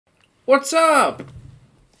What's up?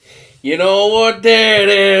 You know what that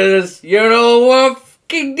is? You know what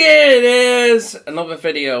fucking that is? Another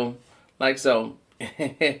video, like so.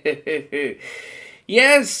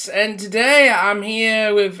 Yes, and today I'm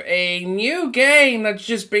here with a new game that's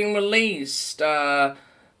just been released. Yeah.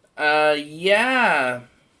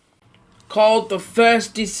 Called The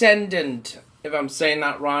First Descendant, if I'm saying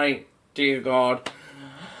that right. Dear God.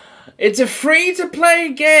 It's a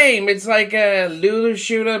free-to-play game. It's like a looter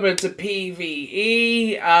shooter, but it's a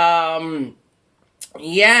PvE.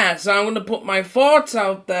 Yeah, so I'm going to put my thoughts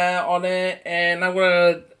out there on it, and I'm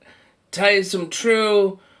going to tell you some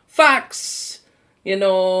true facts, you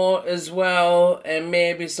know, as well, and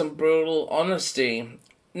maybe some brutal honesty.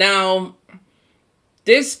 Now,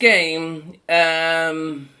 this game,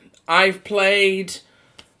 I've played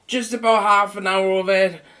just about half an hour of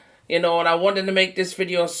it. You know, and I wanted to make this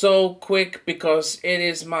video so quick because it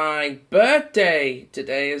is my birthday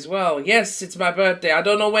today as well. Yes, it's my birthday. I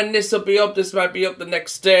don't know when this will be up. This might be up the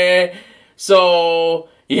next day. So,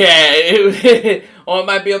 yeah. Or it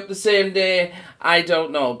might be up the same day. I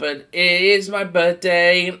don't know. But it is my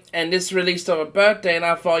birthday. And this released on my birthday. And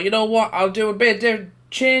I thought, you know what? I'll do a bit of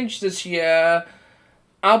change this year.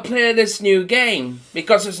 I'll play this new game.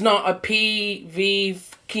 Because it's not a PvP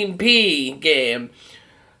game.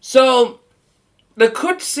 So, the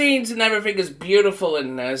cutscenes and everything is beautiful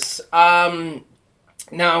in this. Now,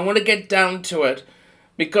 I want to get down to it.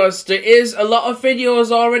 Because there is a lot of videos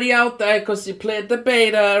already out there. Because you played the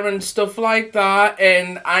beta and stuff like that.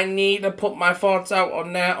 And I need to put my thoughts out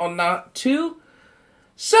on that too.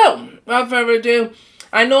 So, without further ado.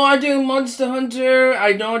 I know I do Monster Hunter.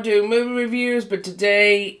 I know I do movie reviews. But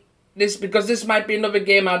today, because this might be another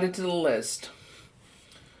game added to the list.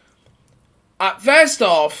 First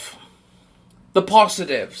off, the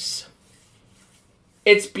positives.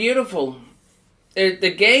 It's beautiful.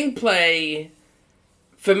 The gameplay,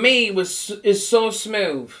 for me, is so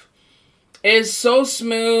smooth. It's so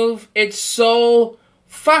smooth. It's so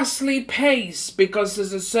fastly paced because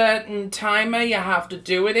there's a certain timer you have to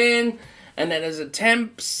do it in, and then there's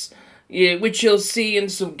attempts, which you'll see in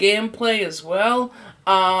some gameplay as well.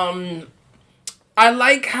 I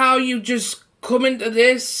like how you just come into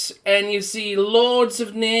this and you see loads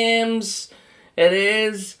of names. It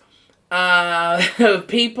is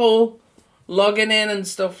people logging in and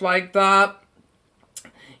stuff like that.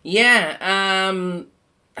 Yeah,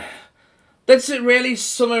 that's it really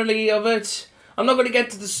summary of it. I'm not going to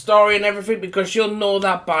get to the story and everything because you'll know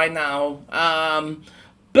that by now.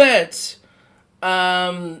 But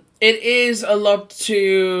it is a lot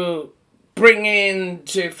to bring in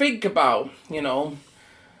to think about, you know.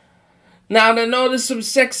 Now, I know there's some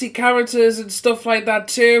sexy characters and stuff like that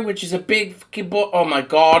too, which is a big fucking oh my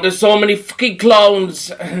god, there's so many fucking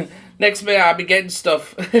clones. Next minute I'll be getting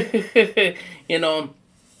stuff. You know.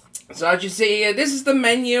 So as you see here, this is the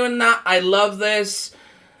menu and that. I love this.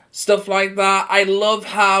 Stuff like that. I love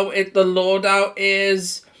how the loadout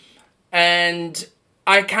is. And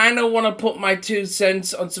I kind of want to put my 2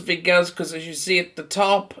 cents on something else, because as you see at the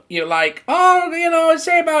top, you're like, oh, you know,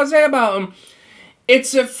 say about them.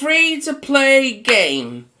 It's a free-to-play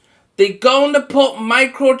game. They're going to put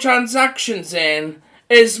microtransactions in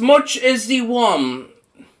as much as they want,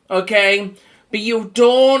 okay? But you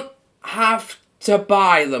don't have to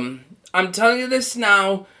buy them. I'm telling you this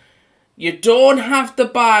now. You don't have to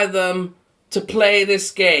buy them to play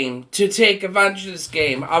this game, to take advantage of this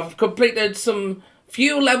game. I've completed some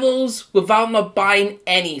few levels without not buying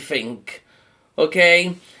anything,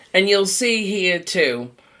 okay? And you'll see here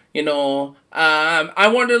too, you know. I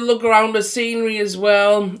wanted to look around the scenery as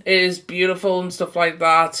well. It is beautiful and stuff like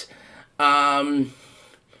that.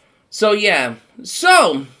 So yeah.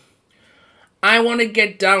 So, I want to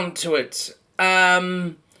get down to it.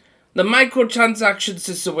 The microtransaction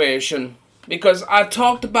situation. Because I've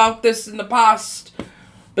talked about this in the past.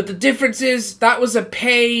 But the difference is, that was a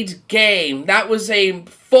paid game. That was a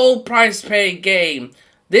full price paid game.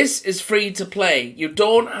 This is free to play. You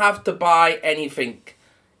don't have to buy anything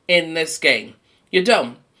in this game. You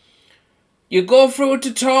don't. You go through a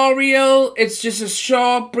tutorial. It's just a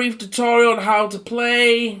short, brief tutorial on how to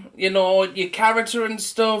play. You know, your character and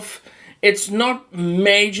stuff. It's not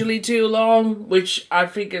majorly too long, which I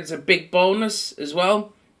think is a big bonus as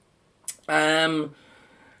well. I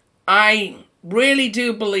really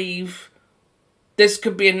do believe this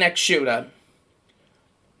could be a next shooter.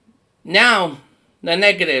 Now, the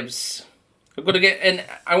negatives. I'm gonna get, and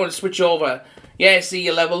I want to switch over. Yeah, see,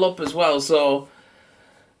 you level up as well. So,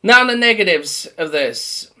 now the negatives of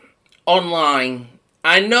this. Online.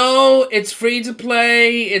 I know it's free to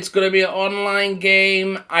play, it's going to be an online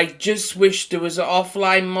game. I just wish there was an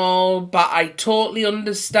offline mode, but I totally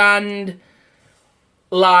understand,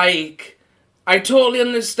 like, I totally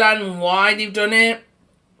understand why they've done it,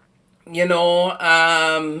 you know,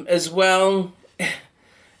 as well.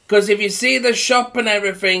 Because if you see the shop and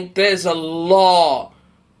everything, there's a lot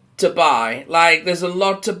to buy. Like, there's a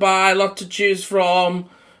lot to buy, a lot to choose from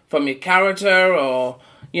your character or,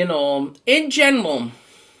 you know, in general.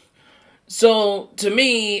 So, to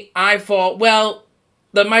me, I thought, well,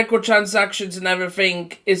 the microtransactions and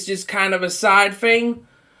everything is just kind of a side thing.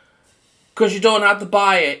 Because you don't have to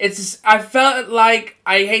buy it. I felt like,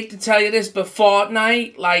 I hate to tell you this, but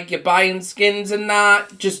Fortnite, like, you're buying skins and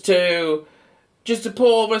that, just to put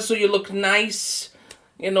over so you look nice.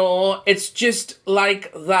 You know, it's just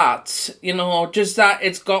like that. You know, just that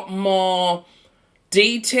it's got more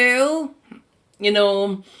detail. You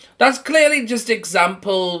know, that's clearly just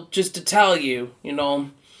example, just to tell you, you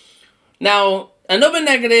know. Now, another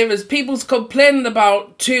negative is people's complaining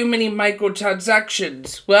about too many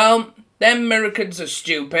microtransactions. Well, them Americans are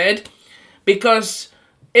stupid because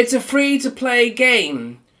it's a free-to-play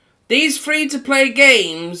game. These free-to-play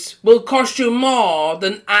games will cost you more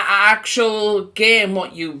than an actual game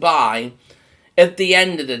what you buy at the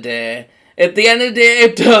end of the day. At the end of the day,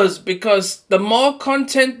 it does, because the more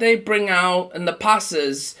content they bring out and the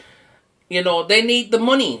passes, you know, they need the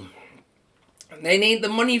money. They need the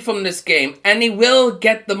money from this game, and they will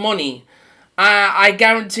get the money. I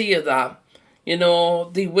guarantee you that. You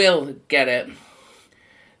know, they will get it.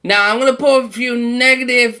 Now, I'm going to put a few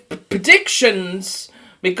negative predictions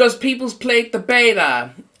because people's played the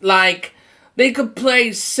beta. Like, they could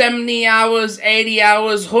play 70 hours, 80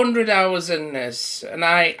 hours, 100 hours in this. And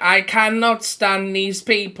I cannot stand these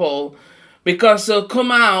people because they'll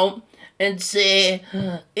come out and say,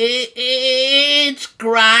 it's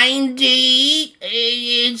grindy,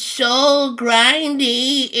 it's so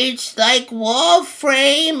grindy, it's like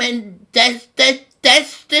Warframe and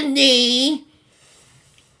Destiny.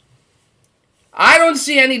 I don't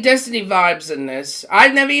see any Destiny vibes in this.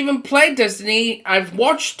 I've never even played Destiny. I've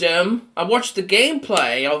watched them. I watched the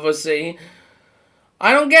gameplay, obviously.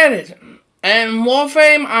 I don't get it. And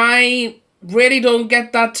Warframe, I really don't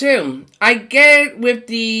get that too. I get it with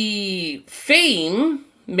the theme,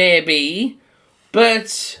 maybe,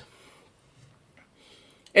 but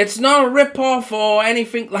it's not a rip-off or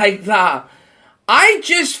anything like that. I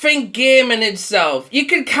just think gaming itself, you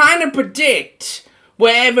can kind of predict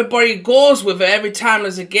where everybody goes with it every time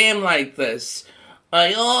there's a game like this.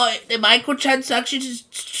 Oh, the microtransactions is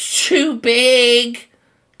too big,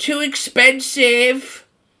 too expensive.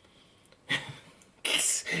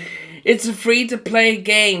 It's a free-to-play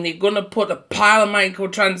game. They're going to put a pile of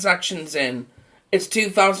microtransactions in. It's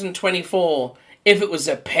 2024. If it was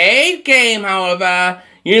a paid game, however,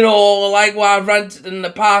 you know, like what I've ranted in the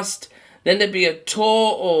past, then there'd be a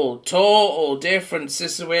total different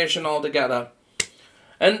situation altogether.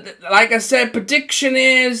 And like I said, prediction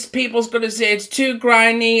is, people's going to say it's too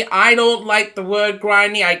grindy. I don't like the word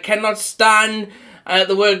grindy. I cannot stand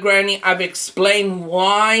the word grindy. I've explained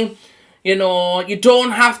why. You know, you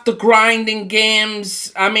don't have to grind in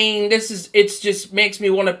games. I mean, it's just makes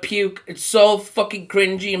me want to puke. It's so fucking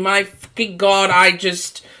cringy. My fucking God, I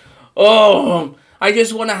just want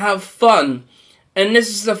to have fun. And this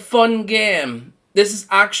is a fun game. This is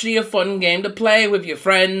actually a fun game to play with your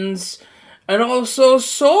friends. And also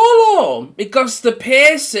solo. Because the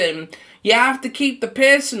pacing, you have to keep the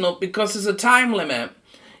pacing up because there's a time limit.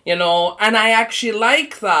 You know, and I actually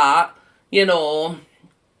like that, you know,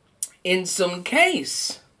 in some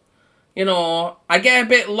case. You know, I get a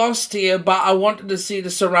bit lost here, but I wanted to see the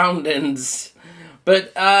surroundings.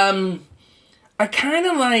 But I kind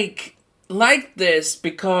of like this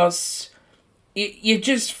because you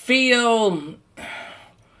just feel,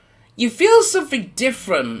 you feel something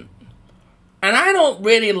different. And I don't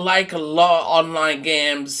really like a lot of online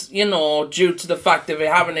games, you know, due to the fact that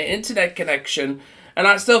we're having an internet connection. And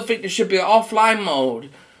I still think there should be an offline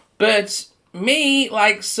mode. But me,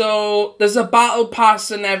 like, so, there's a battle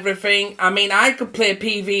pass and everything. I mean, I could play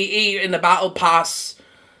PvE in the battle pass,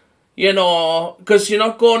 you know, because you're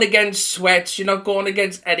not going against sweats, you're not going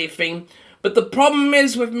against anything. But the problem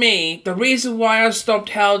is with me, the reason why I stopped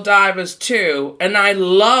Helldivers 2, and I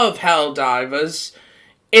love Helldivers,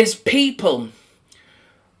 is people.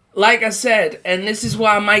 Like I said, and this is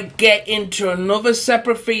why I might get into another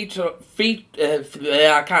separate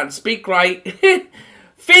I can't speak right,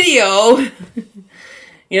 video,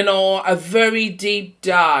 you know, a very deep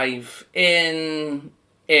dive in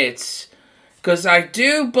it. Because I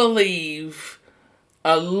do believe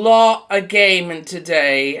a lot of gaming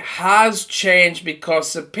today has changed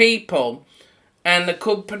because of people. And the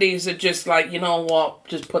companies are just like, you know what,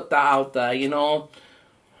 just put that out there, you know.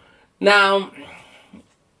 Now,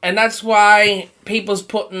 and that's why people's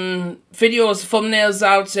putting videos, thumbnails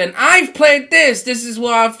out saying, I've played this is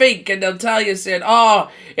what I think. And they'll tell you, saying, oh,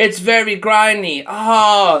 it's very grindy.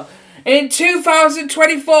 Oh, in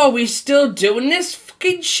 2024, we still doing this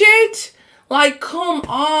fucking shit? Like, come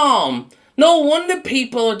on. No wonder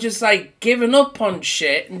people are just, like, giving up on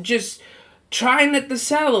shit and just trying it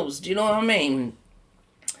themselves. Do you know what I mean?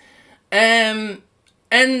 And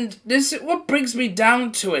this is what brings me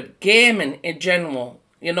down to it. Gaming in general.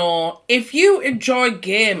 You know, if you enjoy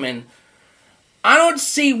gaming, I don't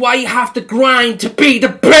see why you have to grind to be the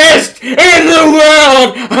best in the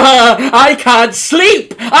world. I can't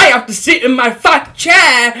sleep. I have to sit in my fat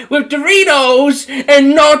chair with Doritos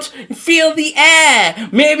and not feel the air.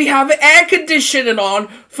 Maybe have an air conditioning on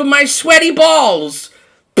for my sweaty balls.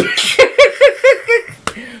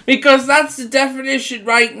 Because that's the definition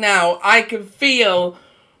right now I can feel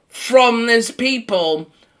from these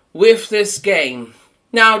people with this game.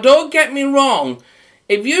 Now, don't get me wrong.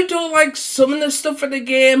 If you don't like some of the stuff in the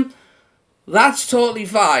game, that's totally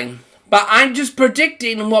fine. But I'm just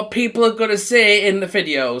predicting what people are going to say in the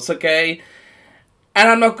videos, okay? And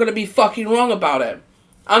I'm not going to be fucking wrong about it.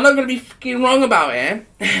 I'm not going to be fucking wrong about it,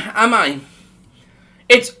 am I?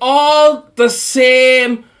 It's all the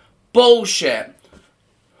same bullshit.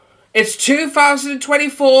 It's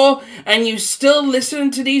 2024 and you still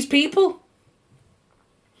listen to these people?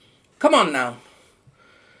 Come on now.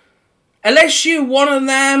 Unless you're one of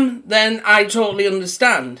them, then I totally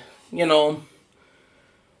understand, you know.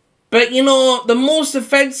 But, you know, the most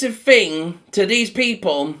offensive thing to these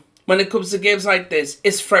people when it comes to games like this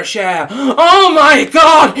is fresh air. Oh my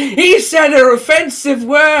God! He said an offensive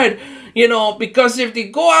word! You know, because if they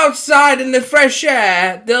go outside in the fresh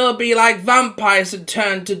air, they'll be like vampires and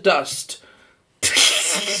turn to dust.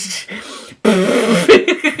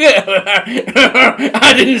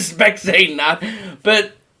 I didn't expect saying that.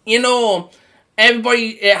 But, you know,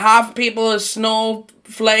 everybody, half people are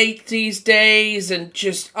snowflake these days and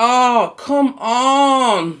just, oh, come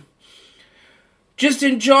on. Just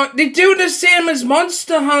enjoy. They do the same as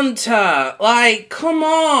Monster Hunter. Like, come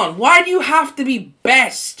on. Why do you have to be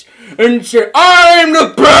best and say, I'm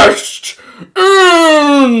the best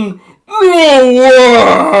in the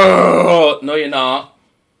world? No, you're not.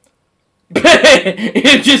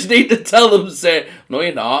 You just need to tell them, say, no,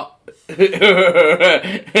 you're not.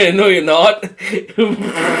 No, you're not.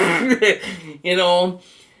 You know,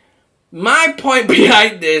 my point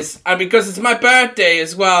behind this, and because it's my birthday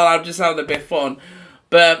as well, I'm just having a bit of fun.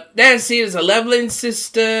 But there's a leveling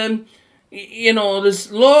system. You know,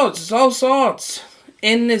 there's loads, there's all sorts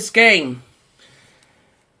in this game.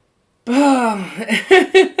 But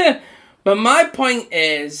my point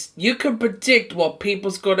is, you can predict what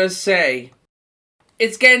people's gonna say.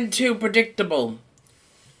 It's getting too predictable.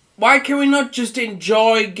 Why can we not just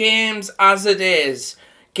enjoy games as it is?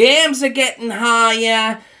 Games are getting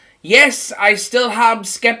higher. Yes, I still am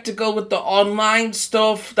skeptical with the online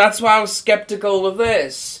stuff. That's why I was skeptical with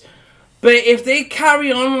this. But if they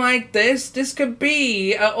carry on like this could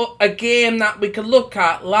be a game that we could look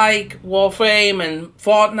at, like Warframe and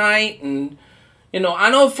Fortnite. And, you know,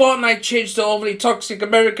 I know Fortnite changed to overly toxic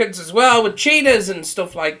Americans as well, with cheaters and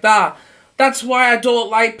stuff like that. That's why I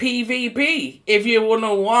don't like PvP, if you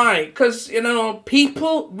wonder why. Because, you know,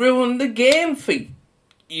 people ruin the game for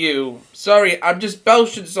you. Sorry, I'm just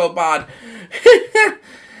belching so bad.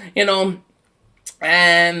 You know,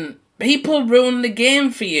 people ruin the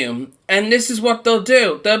game for you. And this is what they'll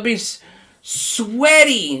do. They'll be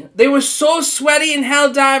sweaty. They were so sweaty in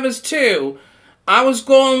Helldivers 2. I was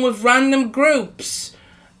going with random groups.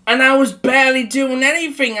 And I was barely doing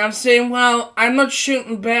anything. I'm saying, well, I'm not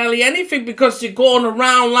shooting barely anything because you're going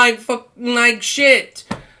around like fucking like shit.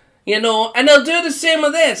 You know, and they'll do the same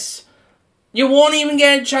with this. You won't even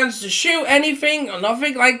get a chance to shoot anything or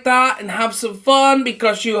nothing like that and have some fun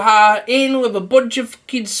because you are in with a bunch of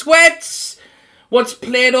fucking sweats. What's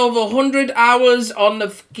played over 100 hours on the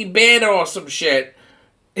fucking beta or some shit.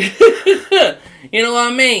 You know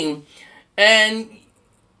what I mean? And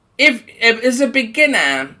if as a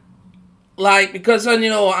beginner, like, because, you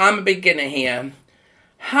know, I'm a beginner here,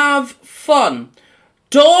 have fun.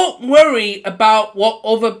 Don't worry about what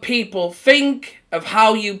other people think of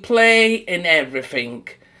how you play and everything.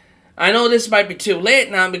 I know this might be too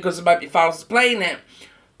late now because it might be fast playing it.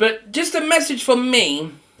 But just a message from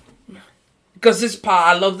me, because this part,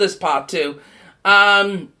 I love this part too.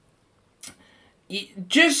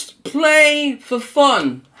 Just play for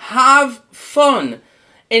fun. Have fun.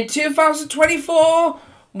 in 2024,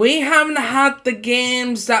 we haven't had the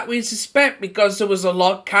games that we suspect because there was a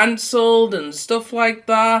lot cancelled and stuff like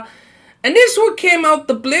that. And this one came out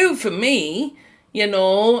the blue for me, you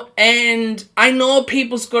know, and I know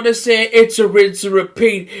people's gonna say it's a rinse and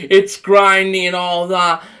repeat, it's grindy and all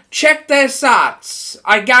that. Check their stats.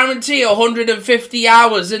 I guarantee 150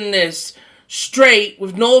 hours in this straight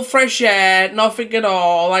with no fresh air, nothing at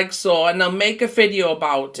all, like so, and they'll make a video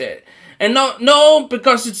about it. And no,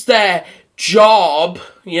 because it's their job,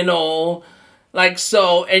 you know, like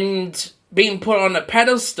so, and being put on a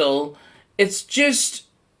pedestal. It's just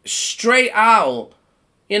straight out,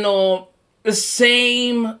 you know, the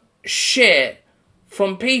same shit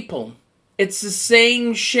from people. It's the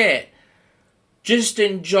same shit. Just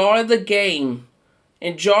enjoy the game.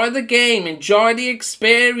 Enjoy the game. Enjoy the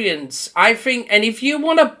experience. I think, and if you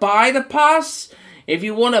want to buy the pass, if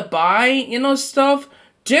you want to buy, you know, stuff,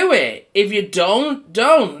 do it. If you don't,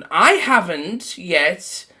 don't. I haven't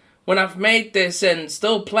yet. When I've made this and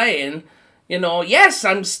still playing, you know, yes,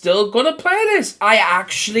 I'm still gonna play this. I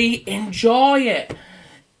actually enjoy it.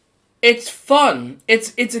 It's fun.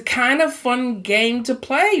 It's a kind of fun game to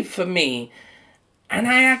play for me. And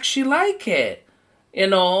I actually like it. You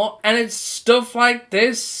know, and it's stuff like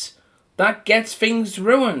this that gets things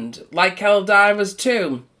ruined. Like Helldivers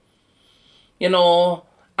 2. You know,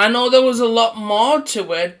 I know there was a lot more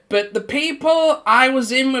to it, but the people I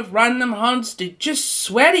was in with random hunts, they're just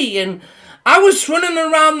sweaty, and I was running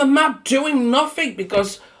around the map doing nothing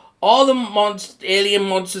because all the alien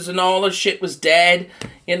monsters and all the shit was dead,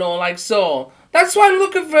 you know, like so. That's why I'm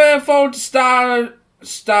looking forward to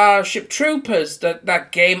Starship Troopers,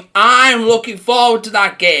 that game. I'm looking forward to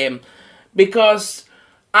that game because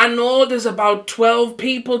I know there's about 12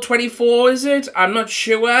 people, 24 is it? I'm not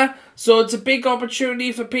sure. So it's a big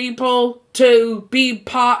opportunity for people to be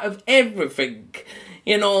part of everything,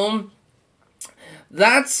 you know.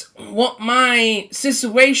 That's what my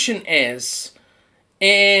situation is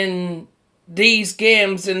in these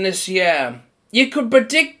games in this year. You could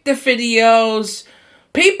predict the videos.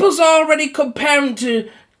 People's already comparing to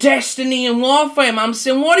Destiny and Warframe. I'm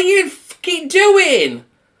saying, what are you fucking doing?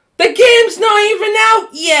 The game's not even out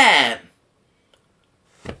yet.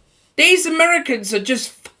 These Americans are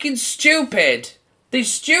just fucking stupid. They're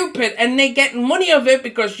stupid and they're getting money of it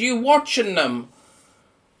because you're watching them.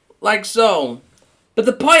 Like so. But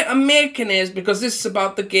the point I'm making is, because this is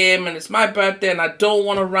about the game and it's my birthday and I don't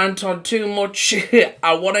want to rant on too much.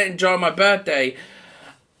 I want to enjoy my birthday.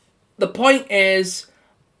 The point is,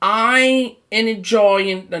 I am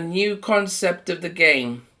enjoying the new concept of the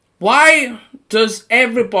game. Why does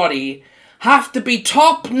everybody have to be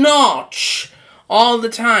top notch all the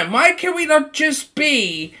time? Why can we not just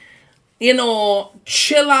be, you know,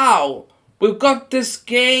 chill out? We've got this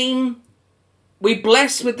game. We're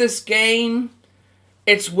blessed with this game.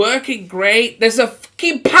 It's working great. There's a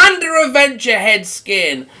fucking Panda Avenger head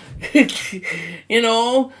skin. You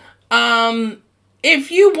know?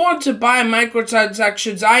 If you want to buy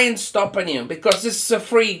microtransactions, I ain't stopping you. Because this is a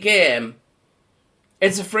free game.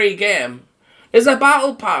 It's a free game. There's a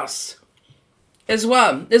battle pass as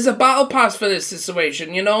well. There's a battle pass for this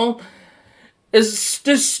situation, you know? There's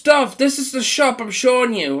stuff. This is the shop I'm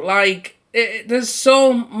showing you. Like, there's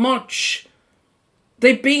so much.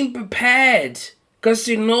 They've been prepared. Because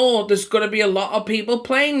you know there's going to be a lot of people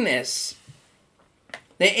playing this.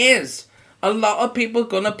 There is. A lot of people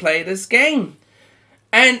going to play this game.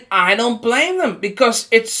 And I don't blame them. Because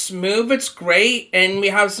it's smooth, it's great. And we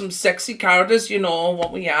have some sexy characters, you know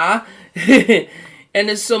what we are. And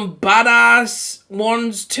there's some badass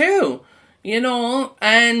ones too. You know.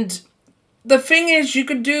 And the thing is, you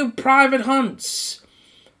can do private hunts.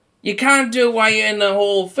 You can't do it while you're in the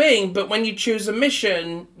whole thing, but when you choose a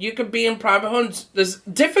mission, you can be in private hunts. There's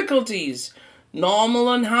difficulties.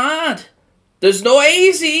 Normal and hard. There's no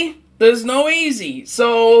easy. There's no easy.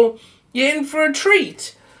 So, you're in for a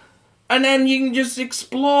treat. And then you can just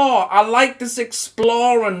explore. I like this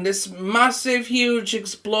exploring. This massive, huge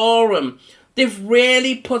exploring. They've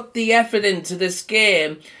really put the effort into this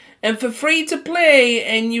game. And for free to play,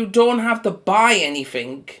 and you don't have to buy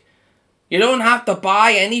anything. You don't have to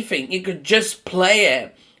buy anything. You could just play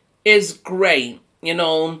it. It's great. You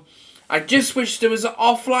know, I just wish there was an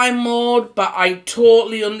offline mode, but I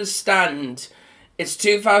totally understand. It's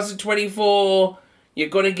 2024. You're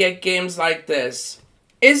going to get games like this.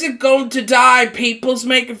 Is it going to die? People's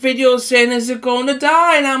making videos saying, is it going to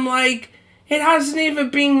die? And I'm like, it hasn't even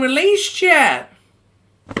been released yet.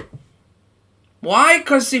 Why?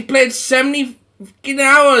 Because they played 70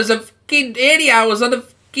 hours, of 80 hours on the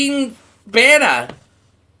fucking beta.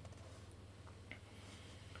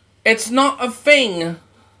 It's not a thing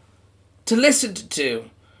to listen to.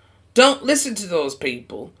 Don't listen to those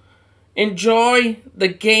people. Enjoy the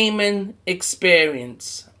gaming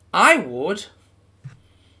experience. I would.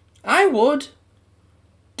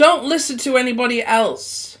 Don't listen to anybody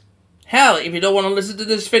else. Hell, if you don't want to listen to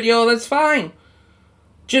this video, that's fine.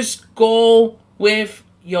 Just go with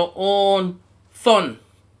your own fun.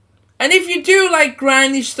 And if you do like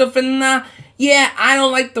grindy stuff and that, yeah, I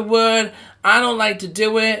don't like the word. I don't like to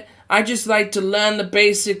do it. I just like to learn the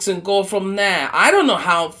basics and go from there. I don't know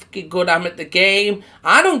how fucking good I'm at the game.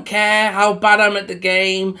 I don't care how bad I'm at the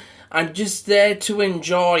game. I'm just there to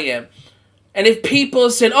enjoy it. And if people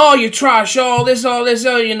say, oh, you trash, all this,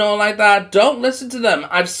 you know, like that, don't listen to them.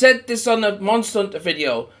 I've said this on the Monster Hunter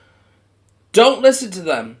video. Don't listen to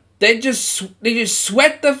them. They just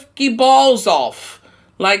sweat the fucking balls off,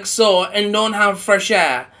 like so, and don't have fresh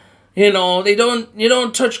air. You know, you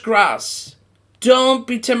don't touch grass. Don't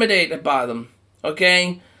be intimidated by them,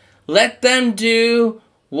 okay? Let them do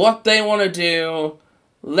what they want to do.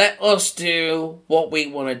 Let us do what we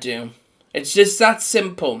want to do. It's just that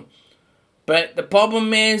simple. But the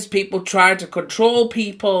problem is people try to control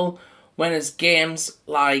people when it's games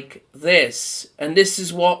like this. And this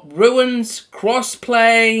is what ruins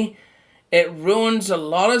crossplay. It ruins a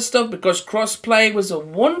lot of stuff because crossplay was a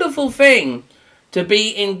wonderful thing. To be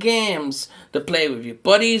in games, to play with your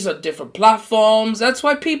buddies on different platforms. That's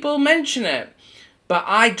why people mention it. But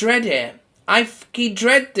I dread it. I fucking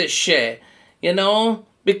dread this shit. You know?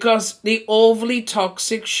 Because the overly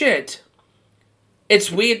toxic shit.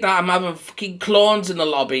 It's weird that I'm having fucking clones in the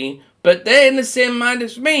lobby. But they're in the same mind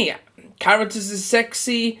as me. Characters are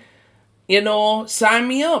sexy. You know? Sign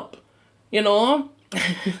me up. You know?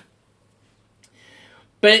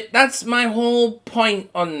 But that's my whole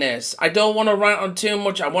point on this. I don't want to rant on too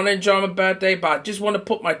much. I want to enjoy my birthday, but I just want to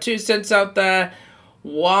put my 2 cents out there.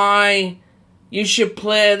 Why you should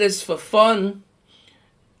play this for fun.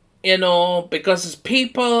 You know, because as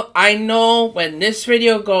people, I know when this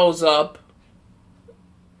video goes up,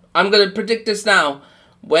 I'm going to predict this now.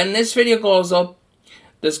 When this video goes up,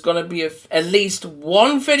 there's going to be at least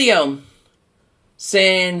one video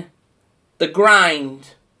saying the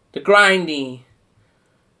grind, the grindy.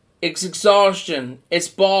 It's exhaustion. It's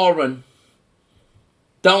boring.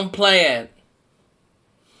 Don't play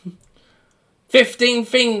it. 15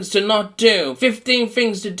 things to not do. 15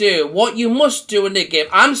 things to do. What you must do in the game.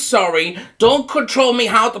 I'm sorry. Don't control me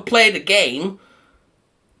how to play the game.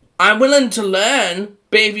 I'm willing to learn.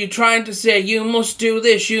 But if you're trying to say you must do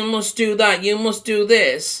this, you must do that, you must do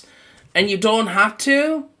this, and you don't have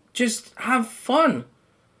to, just have fun.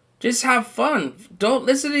 Just have fun. Don't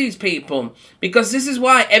listen to these people. Because this is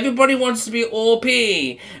why everybody wants to be OP.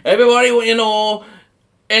 Everybody, you know,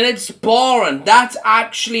 and it's boring. That's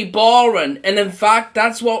actually boring. And in fact,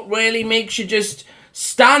 that's what really makes you just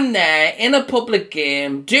stand there in a public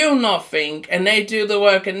game, do nothing, and they do the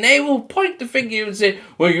work. And they will point the finger and say,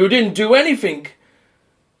 well, you didn't do anything.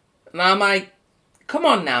 And I'm like, come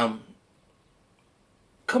on now.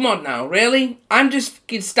 Come on now, really? I'm just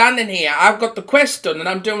standing here. I've got the quest done and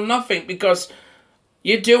I'm doing nothing because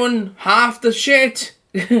you're doing half the shit.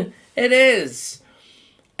 It is.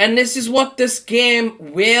 And this is what this game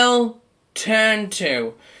will turn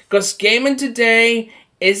to. Because gaming today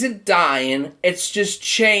isn't dying. It's just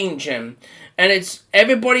changing. And it's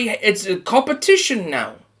everybody, it's a competition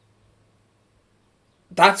now.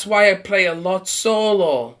 That's why I play a lot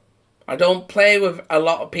solo. I don't play with a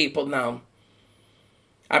lot of people now.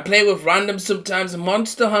 I play with random sometimes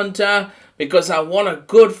Monster Hunter because I want a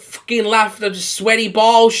good fucking laugh at the sweaty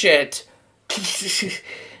ball shit.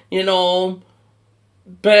 You know.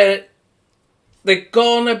 But they're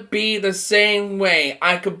gonna be the same way.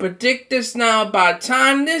 I can predict this now. By the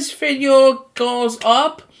time this video goes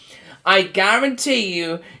up, I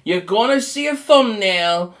guarantee you're gonna see a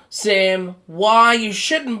thumbnail saying why you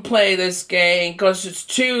shouldn't play this game because it's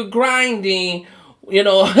too grindy. You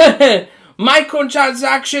know.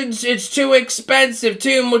 Microtransactions, it's too expensive,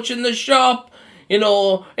 too much in the shop, you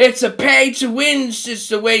know, it's a pay-to-win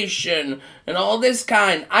situation, and all this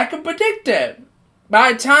kind. I can predict it.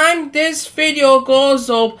 By the time this video goes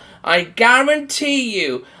up, I guarantee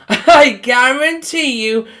you,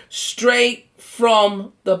 straight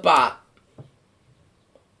from the bat.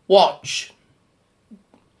 Watch.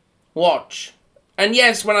 Watch. And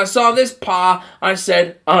yes, when I saw this part, I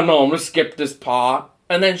said, oh no, I'm going to skip this part.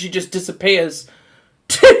 And then she just disappears.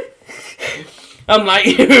 I'm like,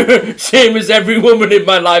 same as every woman in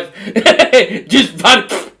my life. Just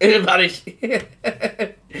vanish.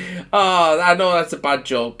 Oh, I know that's a bad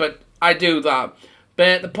joke, but I do that.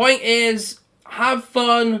 But the point is, have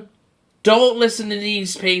fun. Don't listen to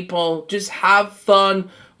these people. Just have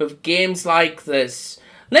fun with games like this.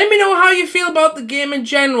 Let me know how you feel about the game in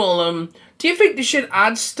general. Do you think they should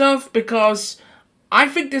add stuff? Because I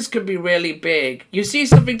think this could be really big. You see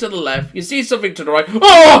something to the left, you see something to the right.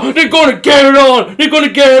 Oh, they're gonna get it on! They're gonna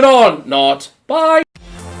get it on! Not. Bye!